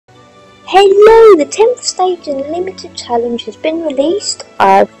Hello, the 10th stage in the limited challenge has been released.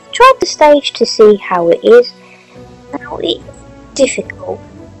 I've tried the stage to see how it is. Now it's difficult.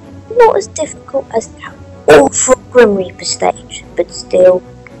 Not as difficult as that awful Grim Reaper stage, but still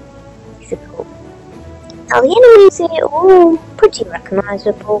difficult. Now the enemies here are all pretty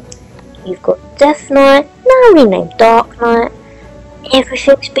recognisable. You've got Death Knight, now renamed Dark Knight.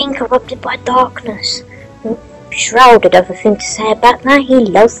 Everything's been corrupted by darkness. Shroud had everything to say about that. He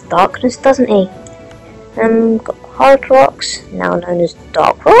loves the darkness, doesn't he? Got Darkrox, now known as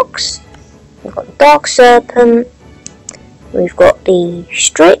Darkrox. We've got Dark Serpent. We've got the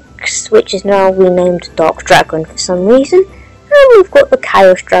Strix, which is now renamed Dark Dragon for some reason. And we've got the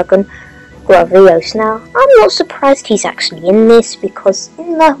Chaos Dragon, Gravios. Now, I'm not surprised he's actually in this, because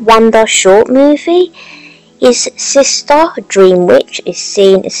in the Wonder short movie, his sister, Dream Witch, is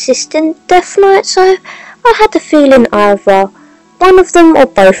seen assisting Death Knight, so I had the feeling either one of them or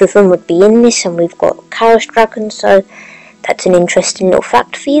both of them would be in this, and we've got Chaos Dragon, so that's an interesting little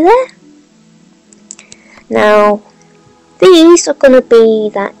fact for you there. Now, these are going to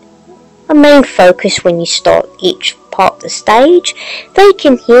be a main focus when you start each part of the stage. They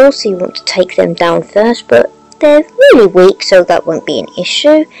can heal, so you want to take them down first, but they're really weak, so that won't be an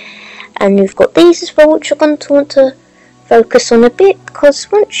issue. And you've got these as well, which you're going to want to focus on a bit,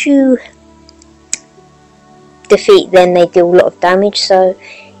 because once you defeat them, they deal a lot of damage. So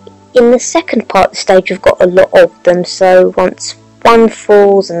in the second part of the stage, you've got a lot of them, so once one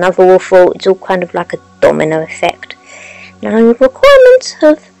falls, another will fall. It's all kind of like a domino effect. Now your requirements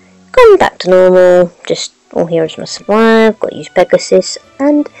have gone back to normal. Just all heroes must survive, got to use Pegasus,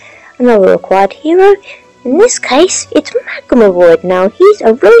 and another required hero. In this case, it's Magmaroid. Now, he's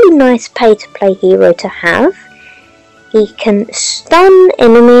a really nice pay-to-play hero to have. He can stun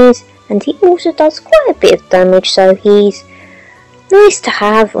enemies, and he also does quite a bit of damage, so he's nice to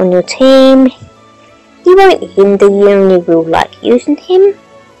have on your team. He won't hinder you, and you will like using him.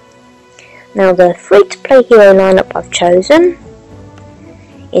 Now, the free-to-play hero lineup I've chosen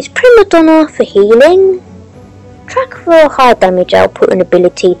is Prima Donna for healing, Track for a high damage output and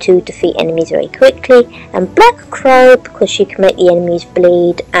ability to defeat enemies very quickly, and Black Crow because she can make the enemies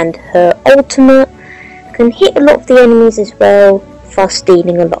bleed, and her ultimate can hit a lot of the enemies as well, thus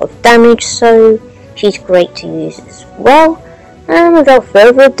dealing a lot of damage, so she's great to use as well. And without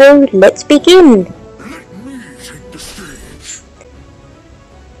further ado, let's begin!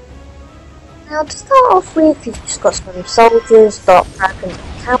 Now to start off with, you've just got some soldiers, Dark Dragons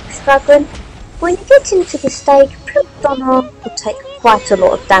and Chaos Dragon. When you get into this stage, Prima Donna will take quite a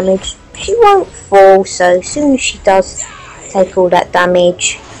lot of damage. She won't fall, so as soon as she does take all that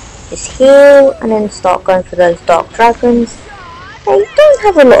damage, just heal and then start going for those Dark Dragons. They don't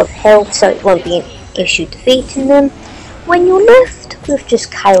have a lot of health, so it won't be an issue defeating them. When you're left with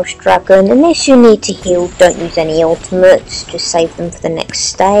just Chaos Dragon, unless you need to heal, don't use any ultimates, just save them for the next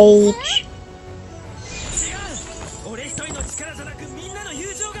stage.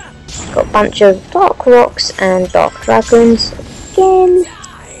 Got a bunch of Darkrox and Dark Dragons. Again,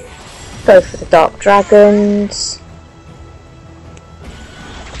 go for the Dark Dragons.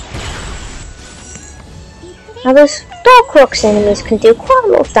 Now those Darkrox enemies can deal quite a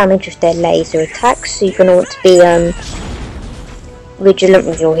lot of damage with their laser attacks, so you're going to want to be vigilant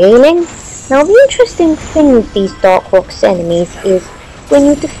with your healing. Now the interesting thing with these Darkrox enemies is when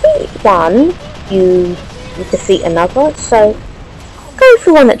you defeat one, you defeat another, so go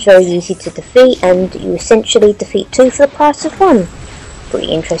for one that's very easy to defeat, and you essentially defeat two for the price of one.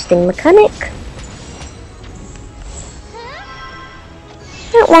 Pretty interesting mechanic.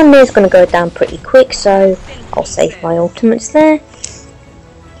 That one there's going to go down pretty quick, so I'll save my ultimates there.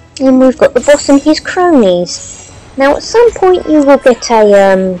 And we've got the boss and his cronies. Now at some point you will get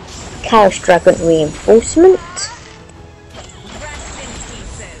a Chaos Dragon reinforcement.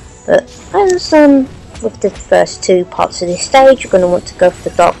 But as with the first two parts of this stage, you're going to want to go for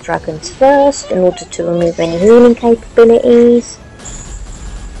the Dark Dragons first in order to remove any healing capabilities.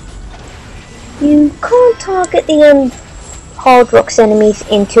 You can't target the Hard Rocks enemies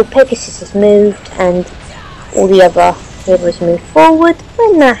until Pegasus has moved and all the other heroes move forward.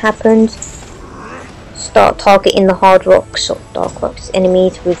 When that happens, start targeting the Hard Rocks or Dark Rocks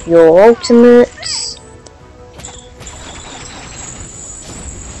enemies with your ultimates.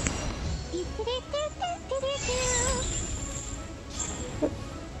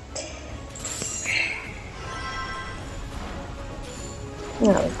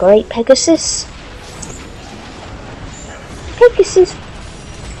 Oh, great, Pegasus. Pegasus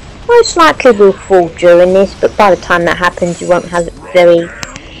most likely will fall during this, but by the time that happens you won't have very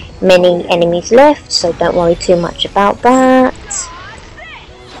many enemies left, so don't worry too much about that.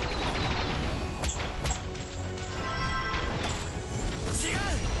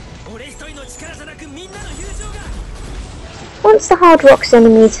 once the Darkrox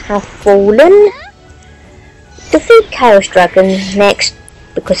enemies have fallen, defeat Chaos Dragon next,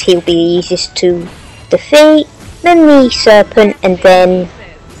 because he'll be easiest to defeat, then the Serpent, and then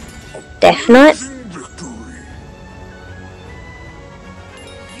Death Knight.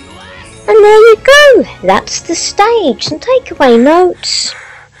 And there you go, that's the stage. Some takeaway notes.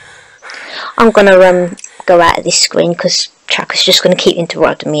 I'm gonna go out of this screen because Tracker's just gonna keep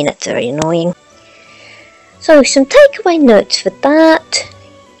interrupting me and it's very annoying. So some takeaway notes for that.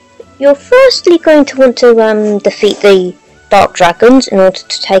 You're firstly going to want to defeat the Dark Dragons in order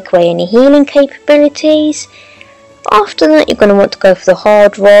to take away any healing capabilities. After that you're going to want to go for the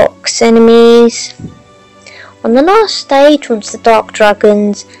Darkrox enemies. On the last stage, once the Dark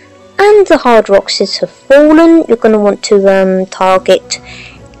Dragons and the Darkroxes have fallen, you're going to want to target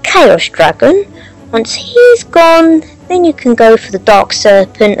Chaos Dragon. Once he's gone, then you can go for the Dark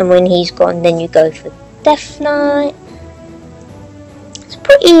Serpent, and when he's gone, then you go for Death Knight. It's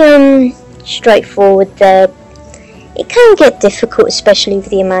pretty straightforward there. It can get difficult, especially with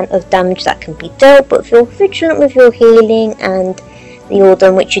the amount of damage that can be dealt, but if you're vigilant with your healing and the order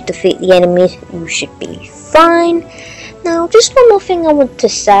in which you defeat the enemies, you should be fine. Now, just one more thing I want to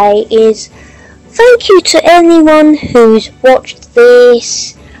say is thank you to anyone who's watched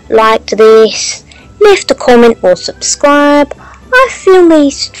this, liked this, left a comment or subscribe. I film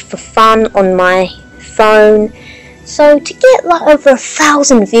these for fun on my phone, so to get like over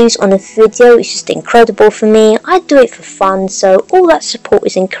 1,000 views on a video is just incredible for me. I do it for fun, so all that support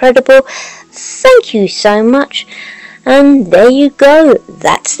is incredible. Thank you so much, and there you go,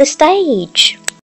 that's the stage.